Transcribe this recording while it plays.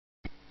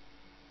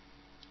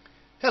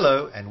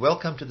Hello and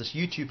welcome to this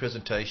YouTube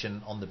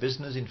presentation on the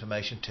Business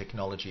Information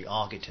Technology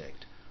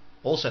Architect,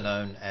 also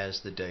known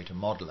as the Data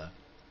Modeler.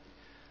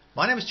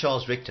 My name is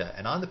Charles Richter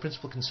and I'm the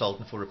Principal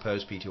Consultant for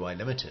Repose Pty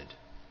Limited.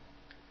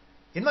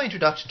 In my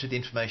introduction to the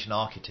Information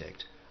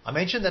Architect, I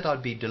mentioned that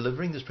I'd be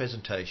delivering this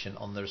presentation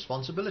on the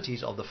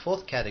responsibilities of the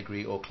fourth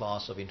category or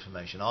class of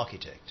Information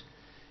Architect.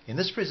 In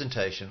this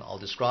presentation, I'll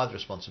describe the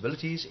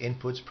responsibilities,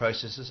 inputs,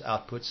 processes,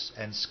 outputs,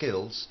 and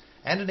skills,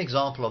 and an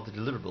example of the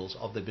deliverables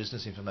of the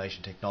Business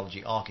Information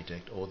Technology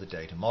Architect or the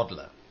Data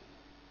Modeler.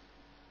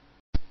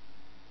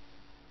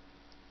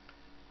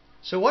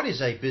 So what is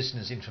a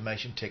Business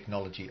Information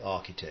Technology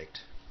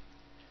Architect?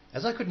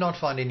 As I could not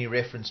find any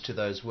reference to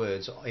those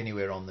words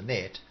anywhere on the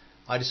net,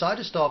 I decided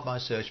to start my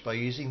search by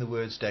using the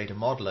words Data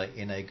Modeler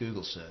in a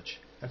Google search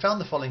and found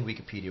the following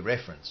Wikipedia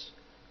reference.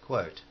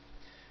 Quote,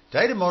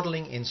 "Data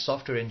modeling in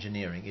software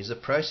engineering is the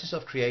process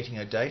of creating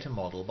a data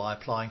model by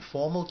applying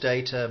formal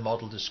data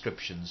model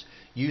descriptions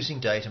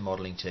using data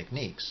modeling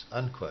techniques."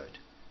 Unquote.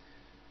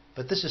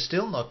 But this is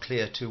still not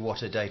clear to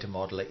what a data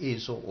modeler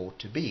is or ought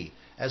to be,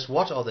 as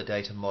what are the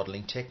data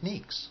modeling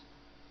techniques?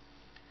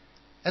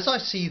 As I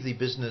see the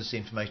Business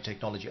Information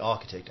Technology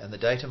Architect and the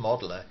Data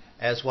Modeler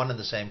as one and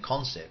the same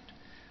concept,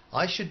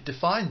 I should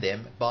define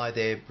them by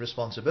their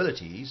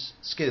responsibilities,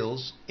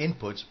 skills,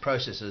 inputs,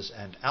 processes,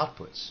 and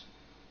outputs.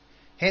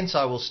 Hence,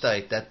 I will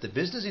state that the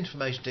Business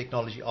Information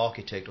Technology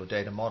Architect or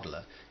Data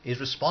Modeler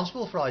is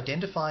responsible for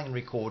identifying and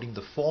recording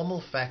the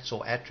formal facts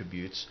or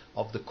attributes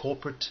of the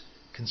corporate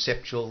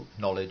conceptual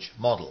knowledge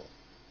model.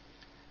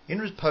 In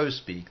Repose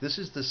speak, this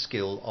is the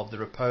skill of the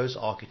Repose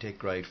Architect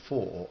Grade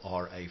 4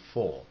 or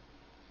RA4.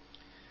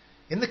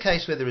 In the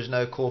case where there is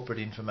no corporate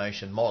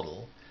information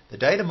model, the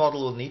data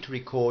model will need to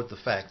record the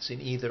facts in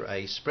either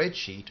a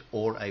spreadsheet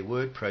or a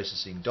word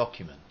processing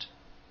document.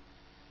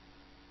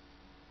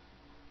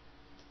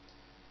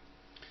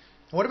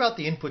 What about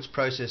the inputs,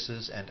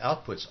 processes, and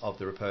outputs of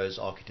the Repose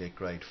Architect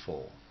Grade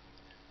 4?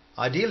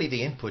 Ideally,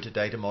 the input a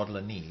data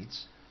modeler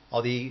needs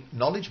are the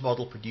knowledge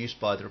model produced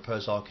by the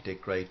Repose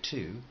Architect Grade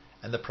 2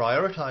 and the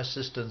prioritized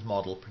systems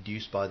model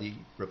produced by the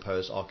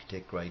Repose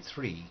Architect Grade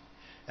 3,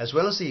 as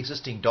well as the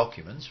existing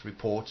documents,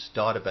 reports,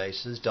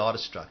 databases, data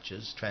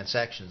structures,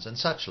 transactions, and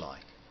such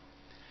like.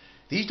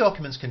 These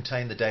documents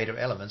contain the data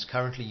elements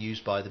currently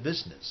used by the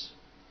business.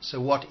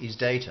 So what is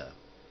data?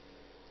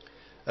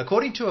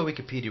 According to a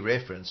Wikipedia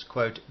reference,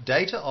 quote,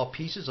 "Data are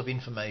pieces of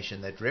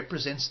information that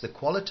represents the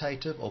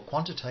qualitative or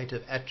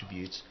quantitative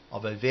attributes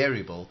of a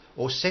variable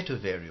or set of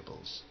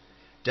variables.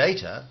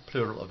 Data,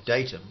 plural of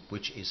datum,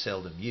 which is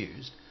seldom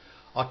used,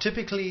 are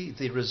typically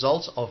the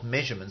results of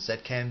measurements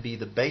that can be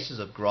the basis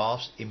of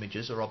graphs,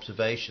 images, or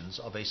observations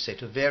of a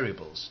set of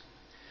variables.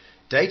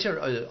 Data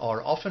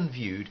are often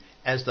viewed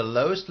as the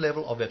lowest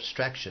level of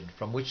abstraction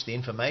from which the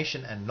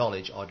information and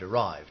knowledge are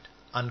derived."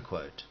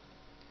 Unquote.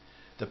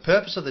 The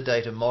purpose of the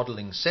data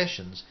modeling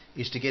sessions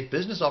is to get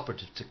business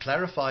operatives to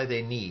clarify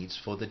their needs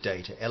for the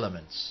data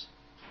elements.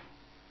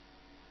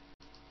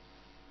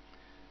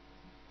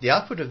 The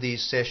output of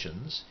these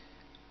sessions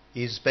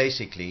is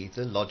basically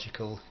the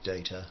logical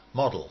data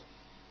model.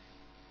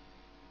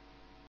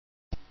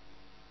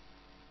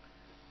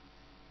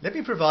 Let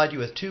me provide you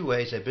with two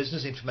ways a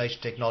Business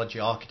Information Technology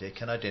Architect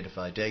can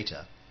identify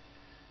data.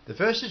 The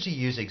first is to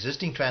use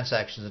existing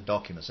transactions and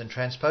documents and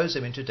transpose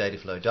them into data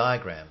flow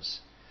diagrams.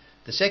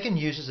 The second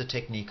uses a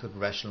technique of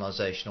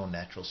rationalization or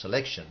natural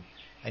selection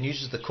and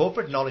uses the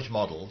corporate knowledge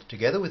model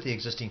together with the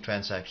existing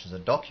transactions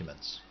and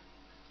documents.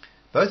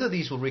 Both of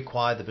these will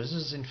require the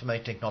Business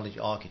Information Technology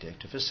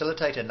Architect to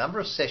facilitate a number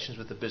of sessions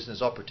with the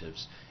business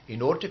operatives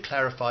in order to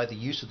clarify the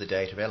use of the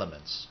data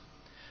elements.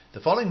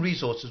 The following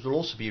resources will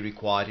also be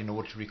required in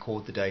order to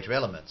record the data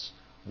elements: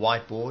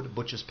 whiteboard,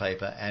 butcher's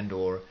paper,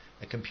 and/or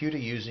a computer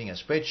using a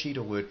spreadsheet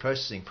or word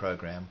processing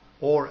program,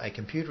 or a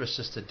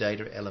computer-assisted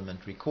data element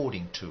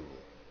recording tool.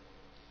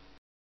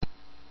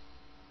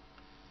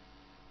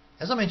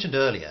 As I mentioned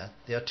earlier,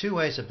 there are two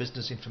ways a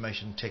Business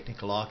Information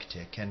Technical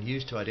Architect can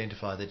use to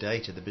identify the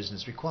data the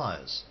business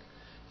requires.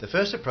 The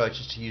first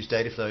approach is to use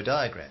data flow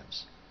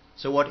diagrams.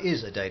 So what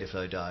is a data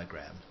flow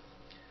diagram?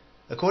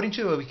 According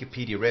to a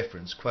Wikipedia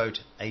reference, quote,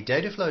 "A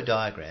data flow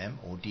diagram,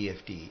 or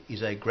DFD,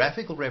 is a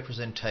graphical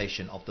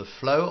representation of the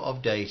flow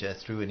of data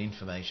through an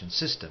information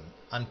system,"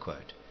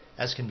 unquote,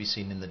 as can be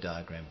seen in the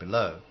diagram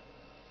below,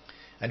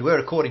 and were,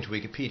 according to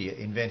Wikipedia,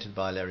 invented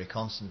by Larry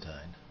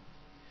Constantine.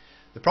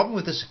 The problem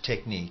with this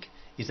technique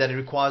is that it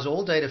requires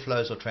all data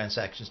flows or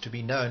transactions to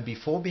be known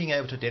before being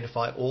able to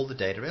identify all the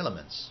data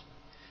elements.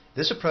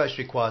 This approach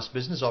requires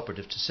business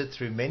operatives to sit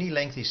through many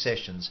lengthy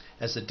sessions,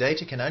 as the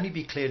data can only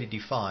be clearly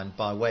defined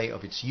by way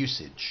of its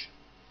usage.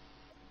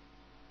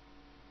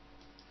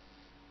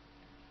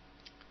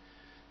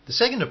 The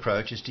second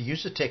approach is to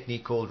use a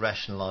technique called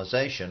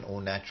rationalization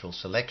or natural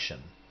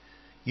selection.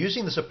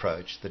 Using this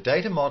approach, the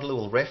data modeler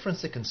will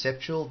reference the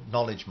conceptual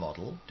knowledge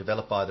model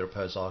developed by the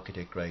Repose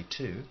Architect Grade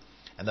 2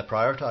 and the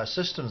prioritized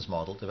systems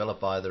model developed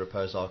by the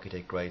Repose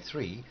Architect Grade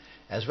 3,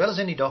 as well as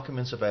any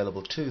documents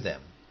available to them.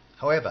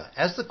 However,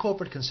 as the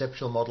corporate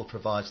conceptual model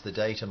provides the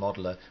data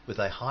modeler with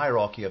a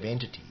hierarchy of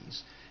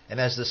entities, and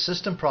as the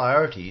system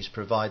priorities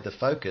provide the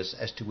focus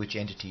as to which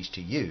entities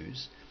to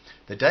use,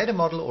 the data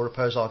model or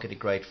Repose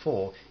Architect Grade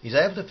 4 is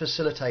able to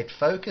facilitate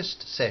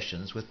focused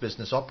sessions with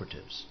business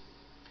operatives.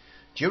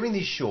 During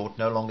these short,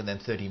 no longer than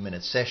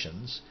 30-minute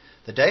sessions,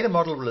 the data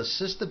model will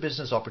assist the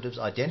business operatives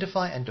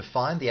identify and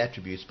define the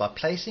attributes by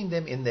placing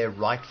them in their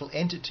rightful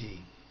entity.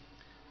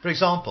 For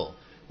example,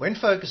 when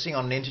focusing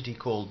on an entity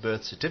called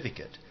birth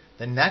certificate,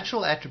 the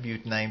natural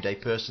attribute named a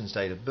person's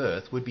date of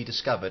birth would be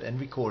discovered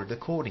and recorded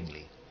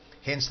accordingly.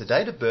 Hence, the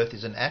date of birth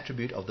is an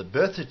attribute of the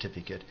birth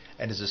certificate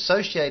and is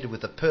associated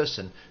with the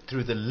person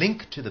through the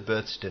link to the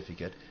birth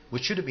certificate,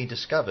 which should have been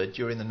discovered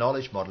during the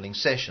knowledge modeling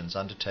sessions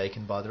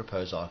undertaken by the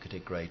Repose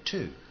Architect Grade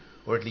 2,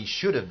 or at least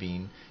should have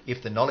been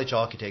if the knowledge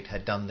architect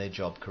had done their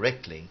job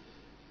correctly.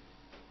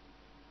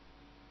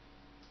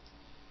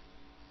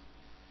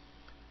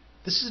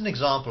 This is an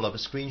example of a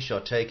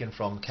screenshot taken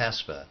from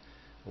Casper,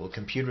 or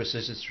Computer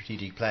Assisted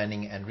Strategic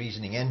Planning and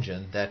Reasoning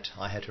Engine, that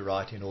I had to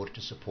write in order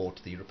to support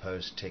the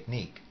Repose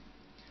technique.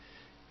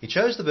 It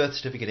shows the birth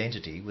certificate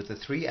entity with the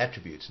three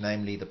attributes,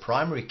 namely the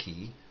primary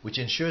key, which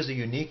ensures the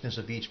uniqueness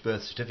of each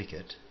birth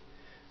certificate,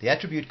 the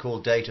attribute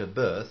called date of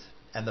birth,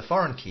 and the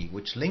foreign key,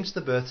 which links the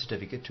birth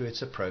certificate to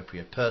its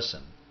appropriate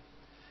person.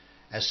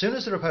 As soon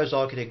as the Repose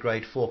Architect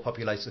Grade 4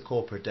 populates the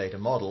corporate data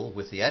model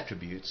with the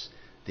attributes,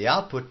 the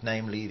output,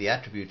 namely the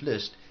attribute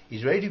list,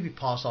 is ready to be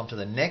passed on to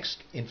the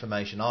next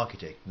information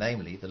architect,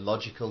 namely the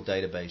logical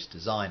database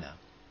designer.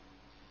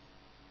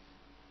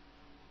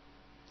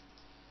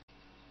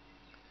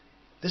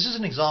 This is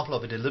an example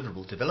of a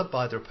deliverable developed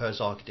by the Repose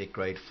Architect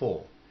Grade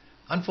 4.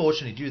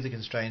 Unfortunately, due to the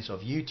constraints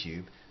of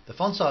YouTube, the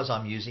font size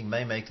I'm using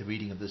may make the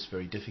reading of this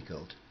very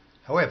difficult.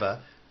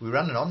 However, we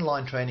run an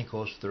online training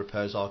course for the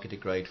Repose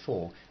Architect Grade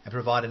 4 and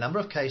provide a number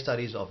of case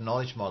studies of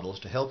knowledge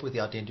models to help with the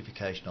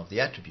identification of the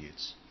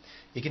attributes.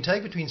 It can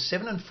take between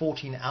 7 and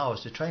 14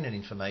 hours to train an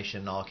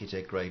Information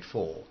Architect Grade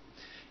 4,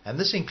 and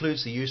this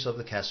includes the use of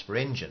the Casper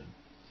engine.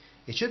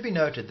 It should be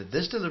noted that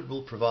this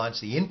deliverable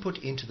provides the input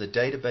into the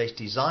database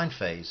design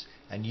phase,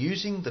 and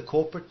using the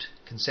corporate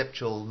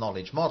conceptual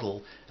knowledge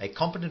model, a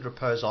competent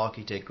Repose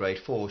Architect Grade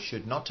 4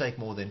 should not take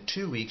more than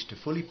 2 weeks to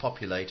fully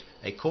populate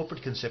a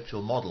corporate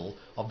conceptual model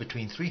of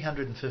between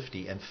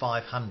 350 and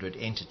 500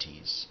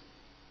 entities.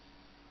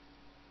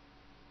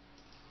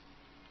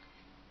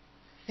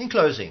 In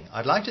closing,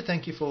 I'd like to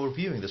thank you for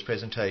viewing this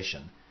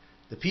presentation.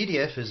 The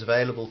PDF is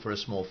available for a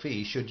small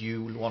fee should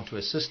you want to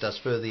assist us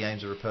further the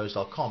aims of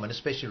repose.com and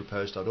especially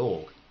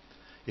repose.org.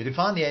 You can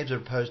find the aims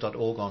of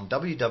repose.org on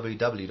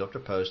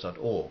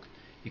www.repose.org.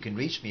 You can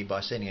reach me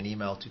by sending an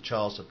email to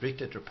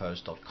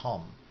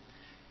charles.richter@repose.com.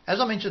 As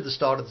I mentioned at the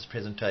start of this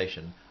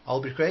presentation, I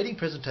will be creating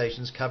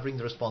presentations covering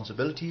the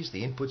responsibilities,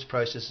 the inputs,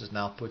 processes and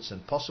outputs,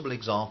 and possible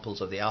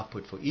examples of the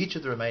output for each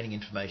of the remaining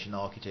Information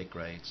Architect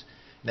grades,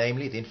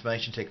 namely the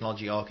Information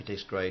Technology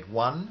Architects Grade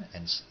 1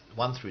 and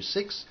 1 through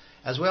 6,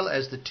 as well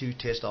as the 2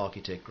 Test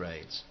Architect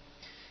grades.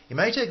 It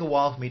may take a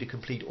while for me to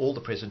complete all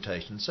the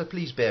presentations, so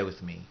please bear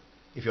with me.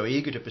 If you're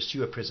eager to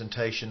pursue a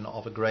presentation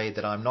of a grade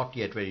that I'm not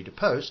yet ready to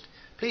post,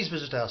 please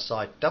visit our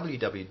site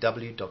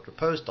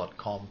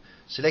www.repose.com,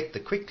 select the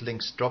Quick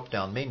Links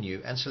drop-down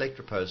menu and select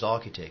Repose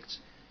Architects.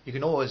 You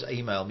can always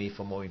email me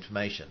for more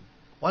information.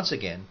 Once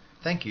again,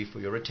 thank you for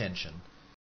your attention.